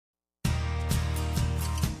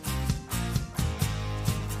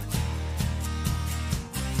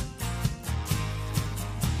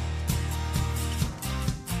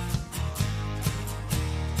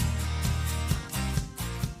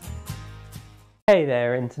Hey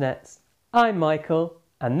there internets, I'm Michael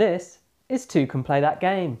and this is Toucan Play That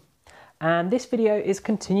Game, and this video is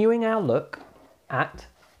continuing our look at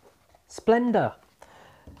Splendor.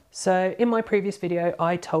 So in my previous video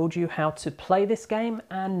I told you how to play this game,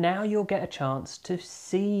 and now you'll get a chance to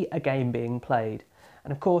see a game being played.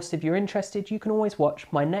 And of course, if you're interested, you can always watch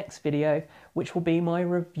my next video, which will be my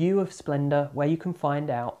review of Splendor, where you can find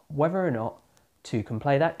out whether or not Toucan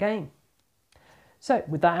play that game. So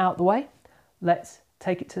with that out of the way, let's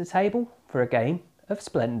take it to the table for a game of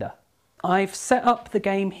Splendor. I've set up the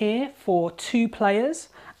game here for 2 players,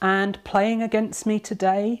 and playing against me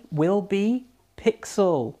today will be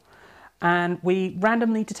Pixel. And we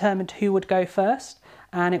randomly determined who would go first,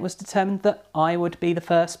 and it was determined that I would be the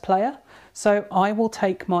first player. So I will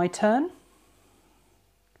take my turn.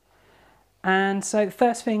 And so the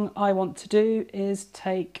first thing I want to do is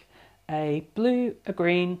take a blue, a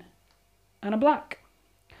green and a black.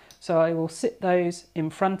 So I will sit those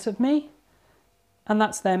in front of me, and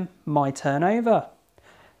that's then my turn over.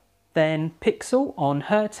 Then Pixel, on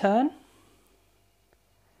her turn,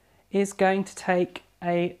 is going to take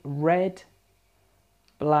a red,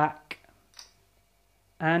 black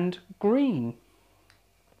and green.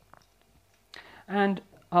 And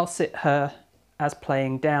I'll sit her as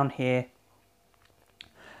playing down here,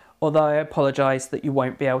 although I apologise that you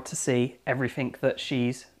won't be able to see everything that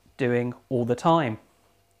she's doing all the time.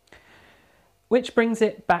 Which brings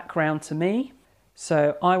it back round to me.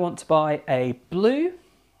 So I want to buy a blue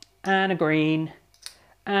and a green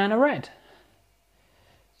and a red.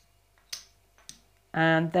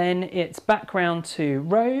 And then it's back round to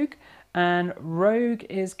Rogue, and Rogue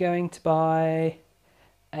is going to buy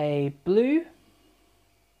a blue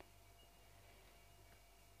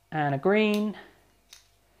and a green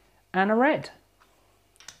and a red.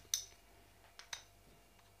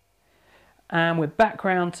 And with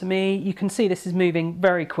background to me, you can see this is moving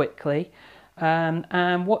very quickly.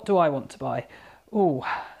 And what do I want to buy? Oh,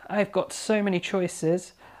 I've got so many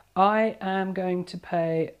choices. I am going to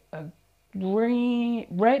pay a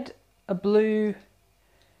red, a blue,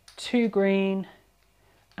 2 green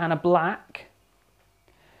and a black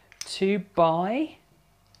to buy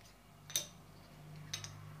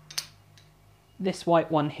this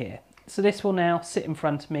white one here. So this will now sit in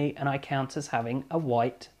front of me and I count as having a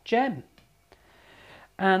white gem.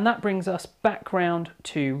 And that brings us back round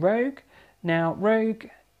to Rogue. Now Rogue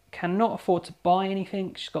cannot afford to buy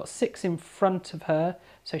anything. She's got 6 in front of her,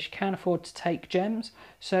 so she can afford to take gems.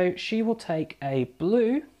 So she will take a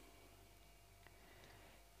blue,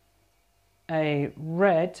 a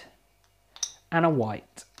red and a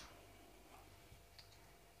white.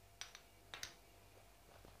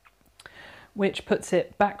 Which puts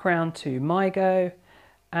it back round to my go,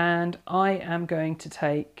 and I am going to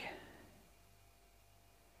take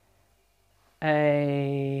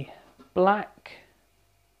a black,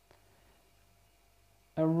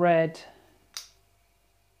 a red,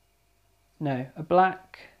 no, a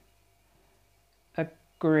black, a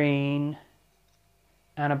green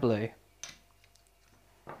and a blue.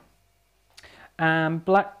 And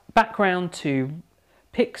back round to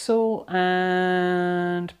Pixel,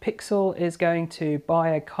 and Pixel is going to buy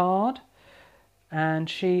a card, and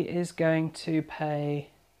she is going to pay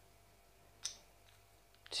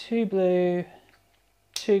 2 blue,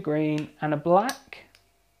 2 green and a black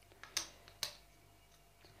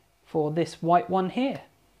for this white one here.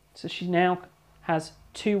 So she now has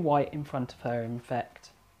 2 white in front of her in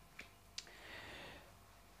effect.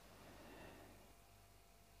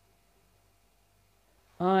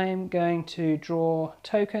 I'm going to draw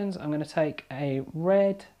tokens. I'm going to take a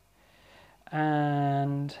red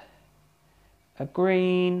and a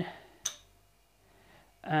green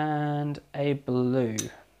and a blue.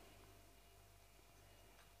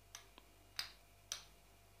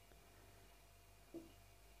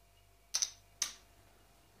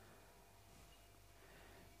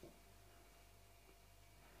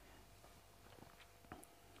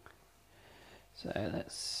 So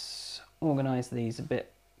let's organise these a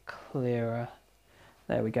bit clearer.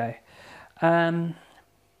 There we go.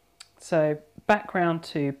 So background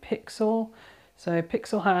to Pixel. So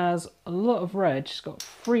Pixel has a lot of red. She's got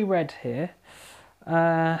 3 red here,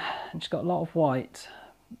 and she's got a lot of white,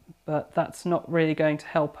 but that's not really going to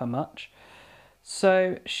help her much.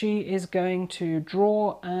 So she is going to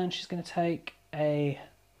draw, and she's going to take a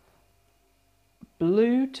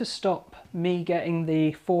blue to stop me getting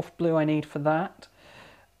the 4th blue I need for that,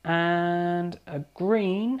 and a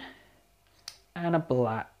green and a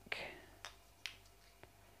black.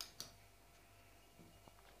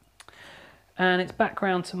 And it's back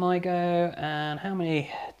round to my go, and how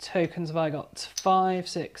many tokens have I got? 5,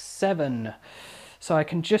 6, 7. So I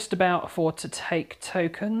can just about afford to take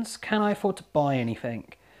tokens. Can I afford to buy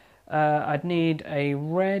anything? I'd need a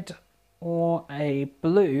red or a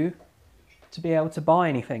blue to be able to buy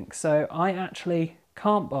anything. So I actually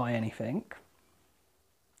can't buy anything.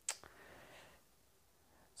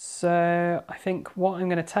 So I think what I'm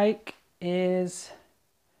going to take is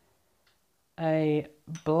a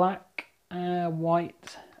black,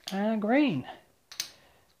 white and green,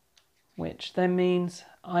 which then means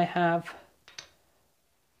I have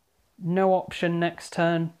no option next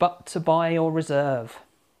turn but to buy or reserve.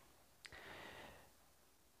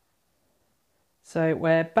 So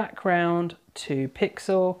we're back round to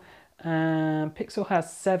Pixel, and Pixel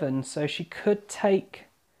has 7, so she could take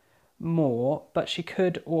more, but she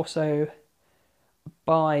could also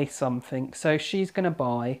buy something. So she's going to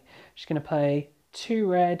buy, she's going to pay 2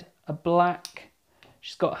 red, a black,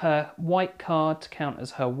 she's got her white card to count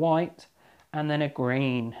as her white, and then a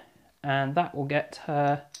green, and that will get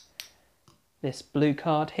her this blue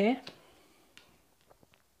card here.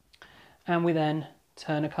 And we then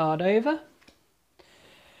turn a card over.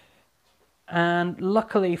 And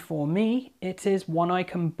luckily for me, it is one I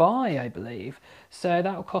can buy, I believe. So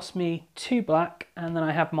that will cost me 2 black, and then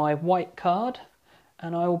I have my white card,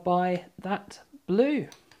 and I will buy that blue.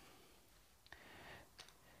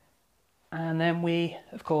 And then we,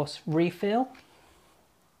 of course, refill.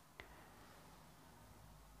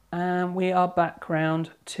 And we are back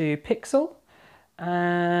round to Pixel.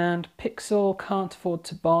 And Pixel can't afford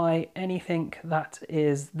to buy anything that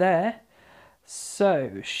is there.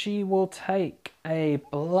 So she will take a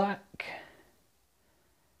black,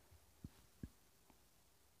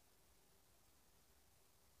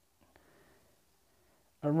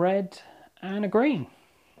 a red and a green.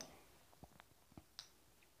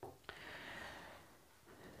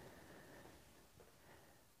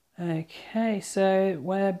 Okay, so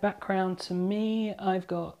we're back round to me. I've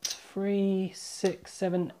got 3, 6,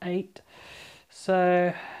 7, 8.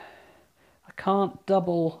 So I can't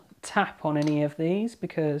double tap on any of these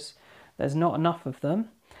because there's not enough of them.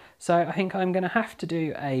 So I think I'm going to have to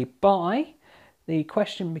do a buy. The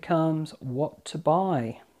question becomes what to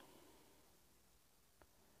buy.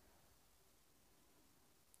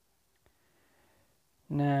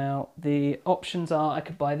 Now the options are I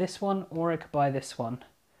could buy this one or I could buy this one.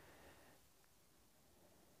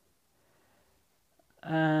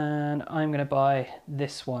 And I'm going to buy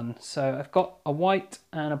this one. So I've got a white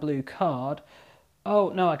and a blue card. Oh,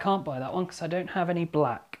 no, I can't buy that one because I don't have any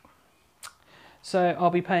black. So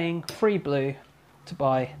I'll be paying 3 blue to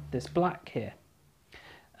buy this black here.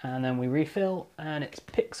 And then we refill, and it's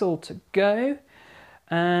Pixel to go.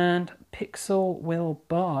 And Pixel will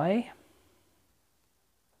buy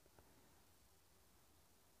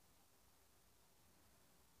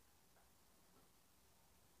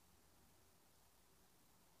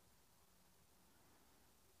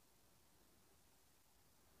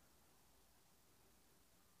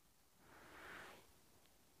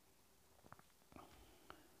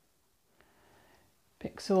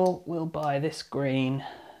this green,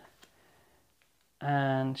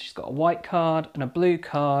 and she's got a white card and a blue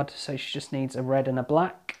card, so she just needs a red and a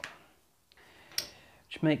black,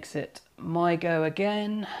 which makes it my go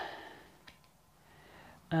again.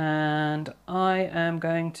 And I am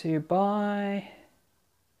going to buy,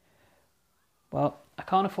 well, I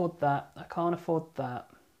can't afford that, I can't afford that,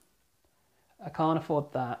 I can't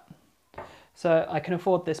afford that. So I can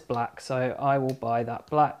afford this black, so I will buy that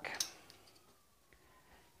black.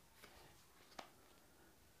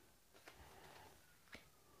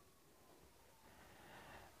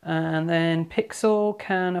 And then Pixel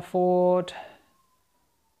can afford,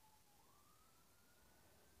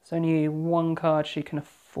 there's only one card she can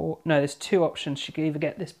afford, no, there's 2 options. She can either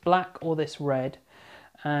get this black or this red,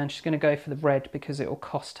 and she's going to go for the red because it will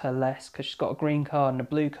cost her less because she's got a green card and a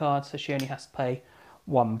blue card, so she only has to pay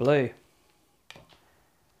 1 blue.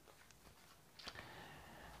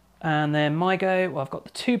 And then my go, well, I've got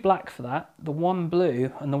the 2 black for that, the 1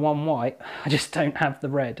 blue and the 1 white. I just don't have the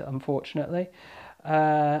red, unfortunately.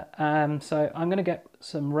 So I'm going to get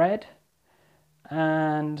some red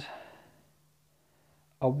and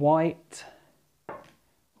a white,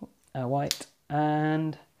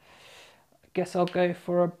 and I guess I'll go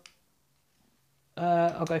for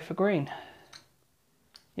green.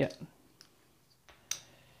 Yeah.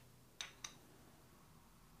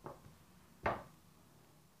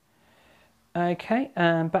 Okay,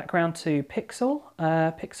 and back round to Pixel.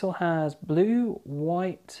 Pixel has blue,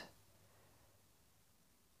 white,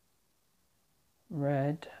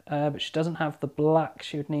 red, but she doesn't have the black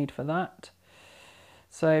she would need for that.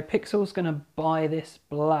 So Pixel's going to buy this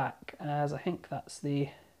black, as I think that's the,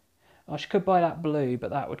 Oh, she could buy that blue, but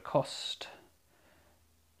that would cost...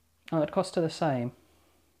 Oh, it'd cost her the same.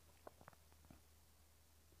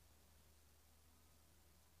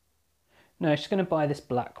 No, she's going to buy this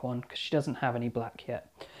black one because she doesn't have any black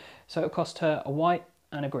yet. So it'll cost her a white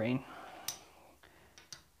and a green.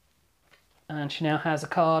 And she now has a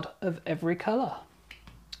card of every colour.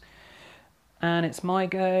 And it's my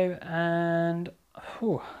go, and...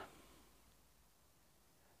 Whew.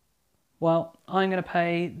 Well, I'm going to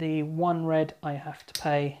pay the 1 red I have to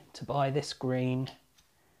pay to buy this green.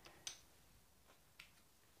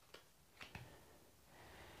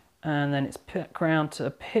 And then it's back round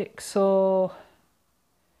to Pixel.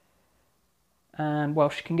 And well,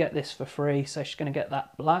 she can get this for free, so she's going to get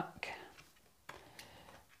that black.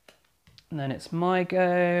 And then it's my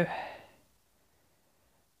go.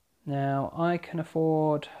 Now I can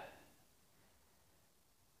afford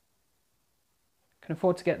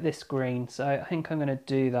to get this green, so I think I'm going to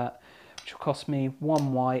do that, which will cost me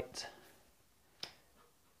 1 white.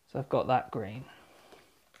 So I've got that green.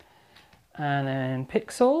 And then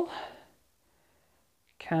Pixel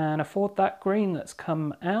can afford that green that's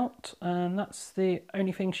come out, and that's the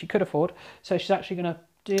only thing she could afford. So she's actually going to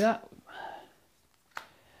do that.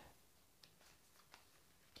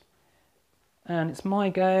 And it's my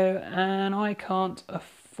go, and I can't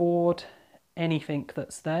afford anything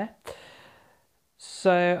that's there.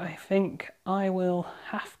 So I think I will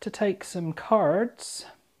have to take some cards.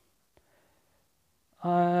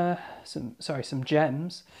 Some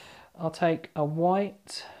gems. I'll take a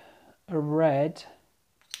white, a red,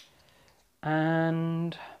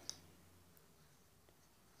 and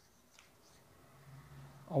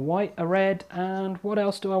a white, a red, and what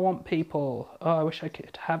else do I want, people? Oh, I wish I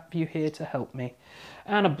could have you here to help me.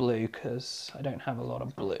 And a blue, because I don't have a lot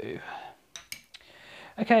of blue.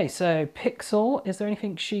 Okay, so Pixel, is there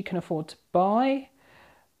anything she can afford to buy?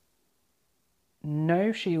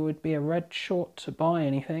 No, she would be a red short to buy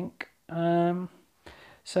anything.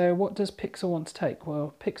 So what does Pixel want to take?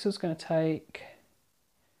 Well, Pixel's going to take...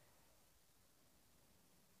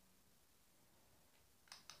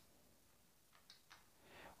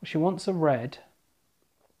 Well, she wants a red.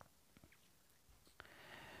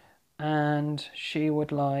 And she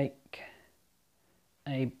would like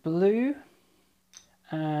a blue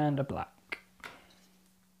and a black.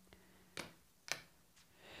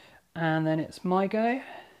 And then it's my go.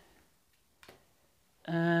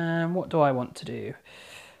 And what do I want to do?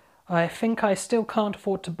 I think I still can't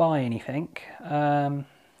afford to buy anything. So I'm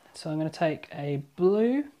going to take a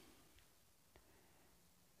blue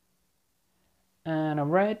and a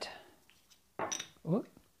red. Ooh.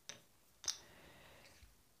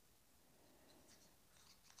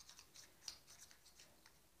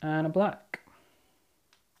 And a black.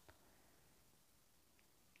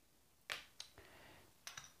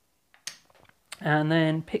 And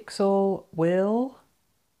then Pixel will...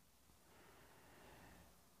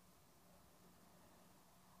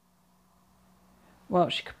 Well,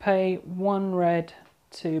 she could pay 1 red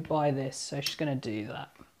to buy this, so she's going to do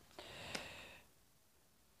that.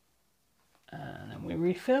 And then we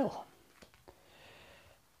refill.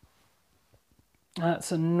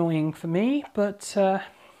 That's annoying for me, but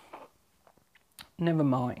never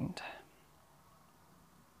mind.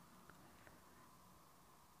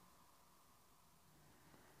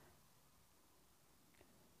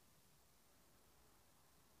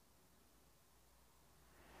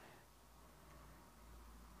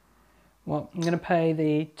 Well, I'm going to pay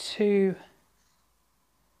the 2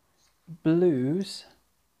 blues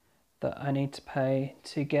that I need to pay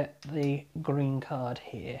to get the green card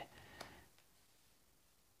here.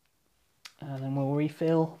 And then we'll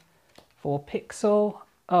refill for Pixel.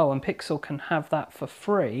 Oh, and Pixel can have that for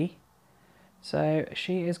free. So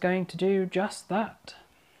she is going to do just that.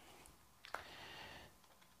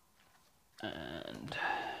 And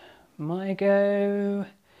my go...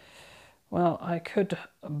 Well, I could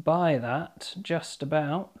buy that just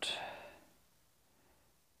about.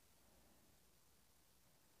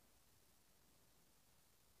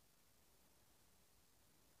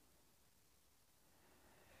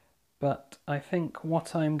 But I think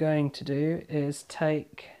what I'm going to do is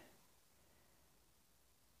take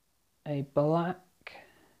a black,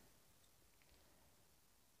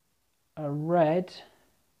 a red,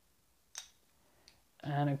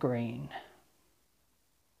 and a green.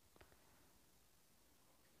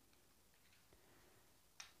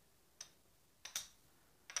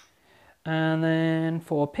 And then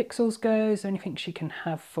for Pixels goes, anything she can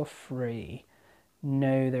have for free?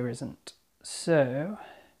 No, there isn't. So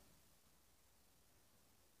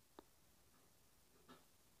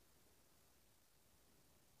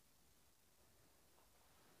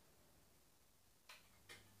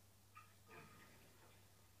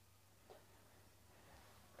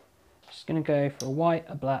She's going to go for a white,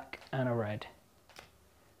 a black and a red.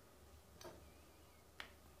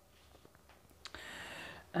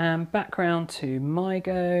 And back round to my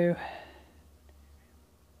go.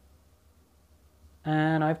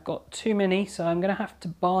 And I've got too many, so I'm going to have to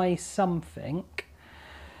buy something.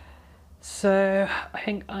 So I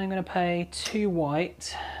think I'm going to pay 2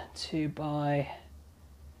 white to buy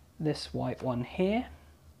this white one here.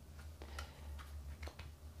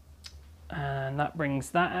 And that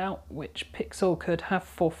brings that out, which Pixel could have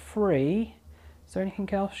for free. Is there anything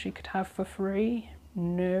else she could have for free?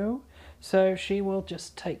 No. So she will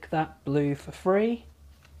just take that blue for free,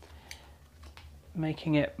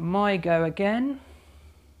 making it my go again.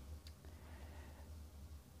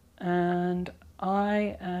 And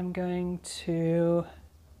I am going to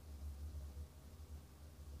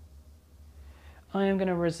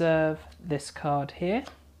reserve this card here,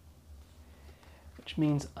 which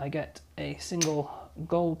means I get a single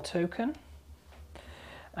gold token.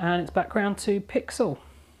 And it's back round to Pixel.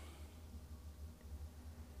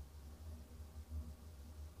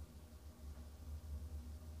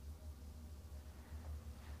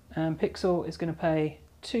 And Pixel is going to pay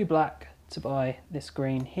 2 black to buy this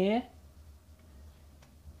green here,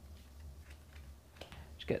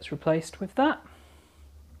 which gets replaced with that.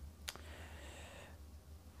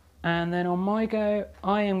 And then on my go,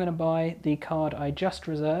 I am going to buy the card I just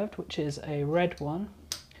reserved, which is a red one,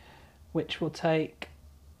 which will take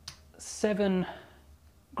 7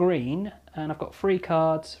 green, and I've got 3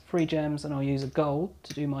 cards, 3 gems, and I'll use a gold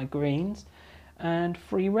to do my greens, and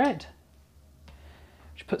 3 red,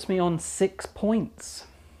 which puts me on 6 points.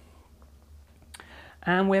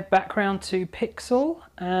 And we're back round to Pixel,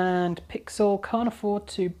 and Pixel can't afford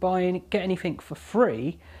to get anything for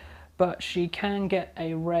free, but she can get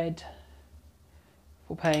a red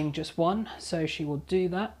for paying just 1, so she will do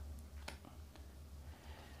that.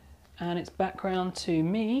 And it's back round to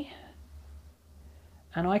me,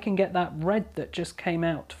 and I can get that red that just came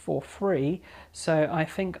out for free, so I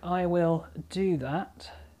think I will do that.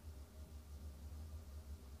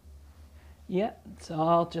 Yeah, so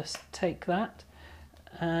I'll just take that,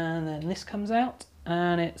 and then this comes out,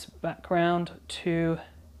 and it's back round to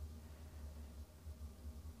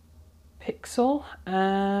Pixel,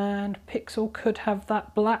 and Pixel could have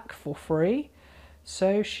that black for free,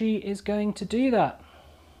 so she is going to do that.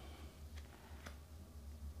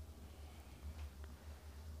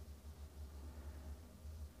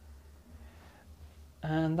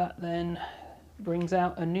 And that then brings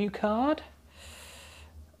out a new card.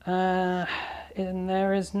 And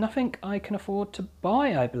there is nothing I can afford to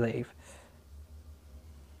buy, I believe.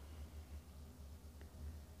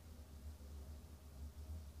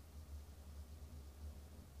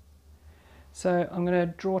 So I'm going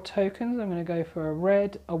to draw tokens. I'm going to go for a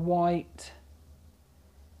red, a white,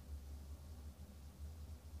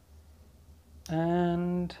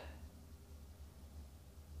 and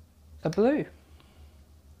a blue.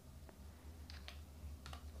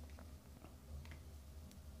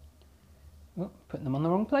 Oh, putting them on the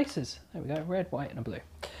wrong places. There we go, red, white and a blue.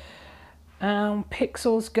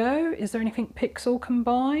 Pixel's go. Is there anything Pixel can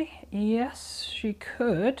buy? Yes, she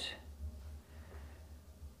could.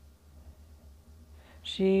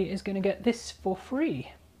 She is going to get this for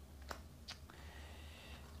free.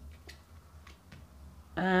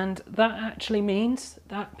 And that actually means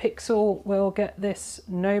that Pixel will get this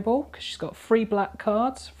noble, because she's got 3 black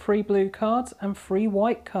cards, 3 blue cards and 3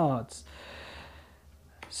 white cards.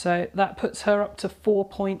 So that puts her up to 4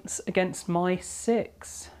 points against my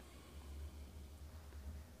 6.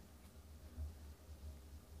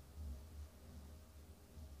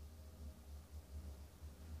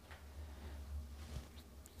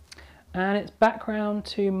 And it's back round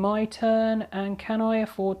to my turn, and can I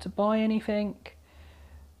afford to buy anything?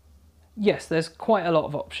 Yes, there's quite a lot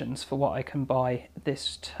of options for what I can buy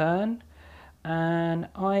this turn, and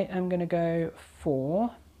I am going to go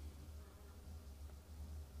for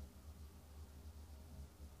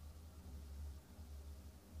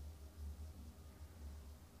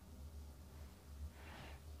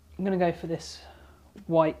I'm going to go for this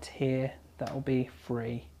white here. That will be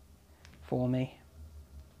free for me.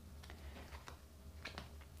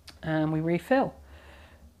 And we refill.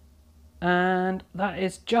 And that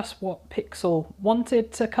is just what Pixel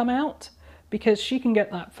wanted to come out, because she can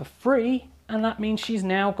get that for free, and that means she's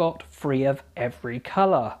now got 3 of every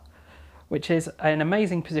colour, which is an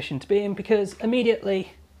amazing position to be in, because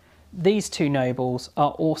immediately these 2 nobles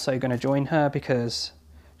are also going to join her, because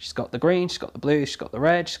she's got the green, she's got the blue, she's got the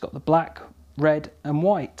red, she's got the black, red and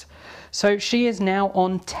white. So she is now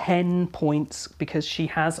on 10 points because she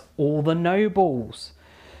has all the nobles.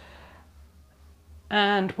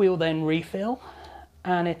 And we'll then refill,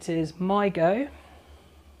 and it is my go.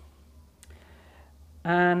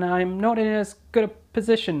 And I'm not in as good a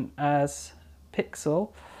position as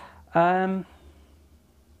Pixel. So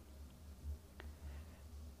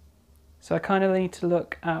I kind of need to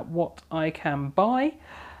look at what I can buy.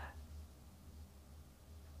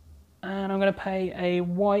 And I'm going to pay a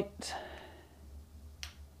white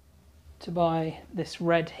to buy this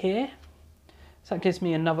red here. So that gives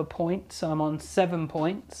me another point. So I'm on 7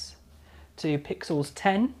 points to Pixel's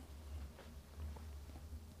 10.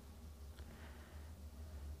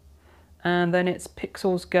 And then it's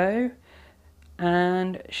Pixel's go.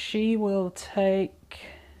 And she will take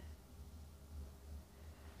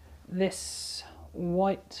this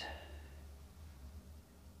white.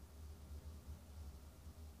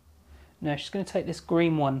 No, she's going to take this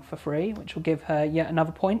green one for free, which will give her yet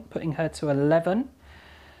another point, putting her to 11.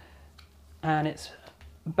 And it's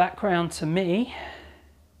back round to me.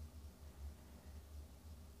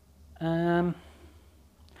 I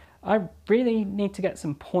really need to get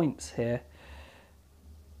some points here.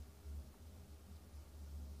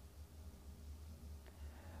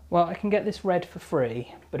 Well, I can get this red for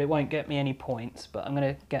free, but it won't get me any points, but I'm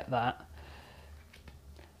going to get that.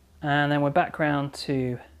 And then we're back round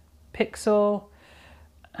to Pixel,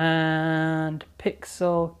 and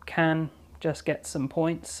Pixel can just get some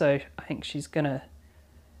points, so I think she's gonna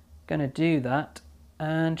do that,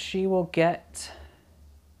 and she will get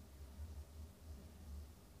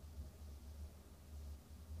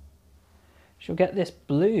this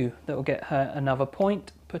blue that will get her another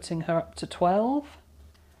point, putting her up to 12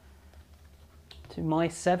 to my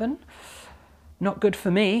 7. Not good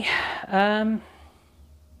for me.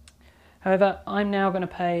 However, I'm now going to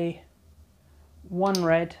pay 1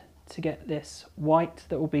 red to get this white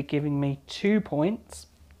that will be giving me 2 points.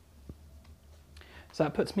 So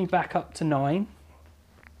that puts me back up to 9.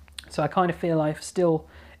 So I kind of feel I'm still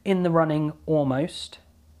in the running almost.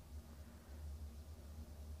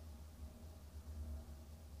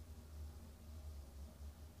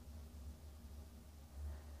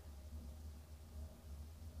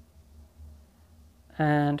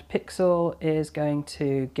 And Pixel is going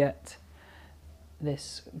to get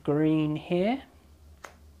this green here.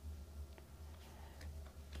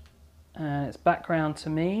 And it's back round to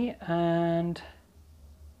me, and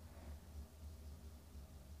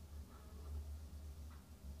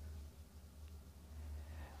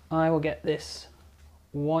I will get this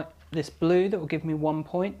blue that will give me 1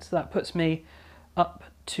 point. So that puts me up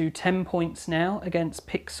to 10 points now against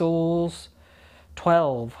Pixel's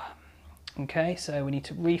 12. Okay, so we need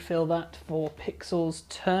to refill that for Pixel's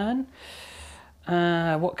turn.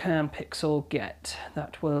 What can Pixel get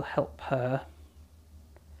that will help her?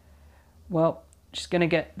 Well, she's going to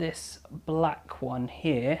get this black one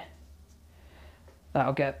here.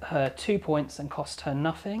 That'll get her 2 points and cost her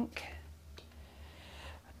nothing.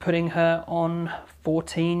 Putting her on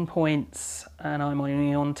 14 points, and I'm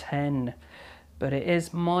only on 10. But it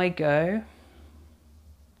is my go.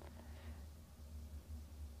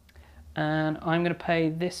 And I'm going to pay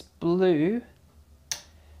this blue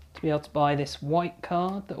to be able to buy this white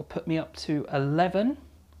card that will put me up to 11.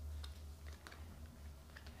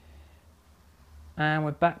 And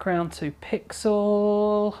we're back round to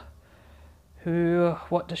Pixel, who,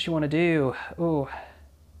 what does she want to do? Oh,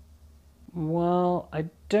 well, I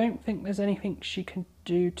don't think there's anything she can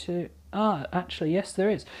do to... Ah, actually, yes,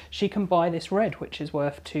 there is. She can buy this red, which is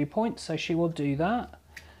worth 2 points, so she will do that.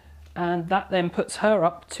 And that then puts her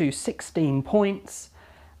up to 16 points.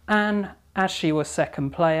 And as she was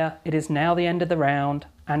second player, it is now the end of the round,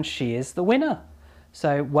 and she is the winner.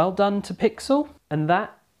 So well done to Pixel. And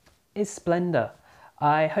that is Splendor.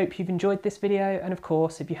 I hope you've enjoyed this video, and of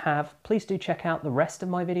course, if you have, please do check out the rest of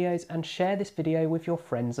my videos and share this video with your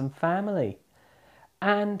friends and family.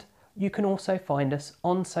 And you can also find us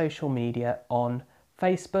on social media on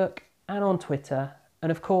Facebook and on Twitter.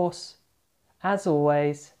 And of course, as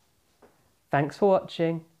always, thanks for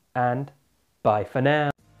watching, and bye for now.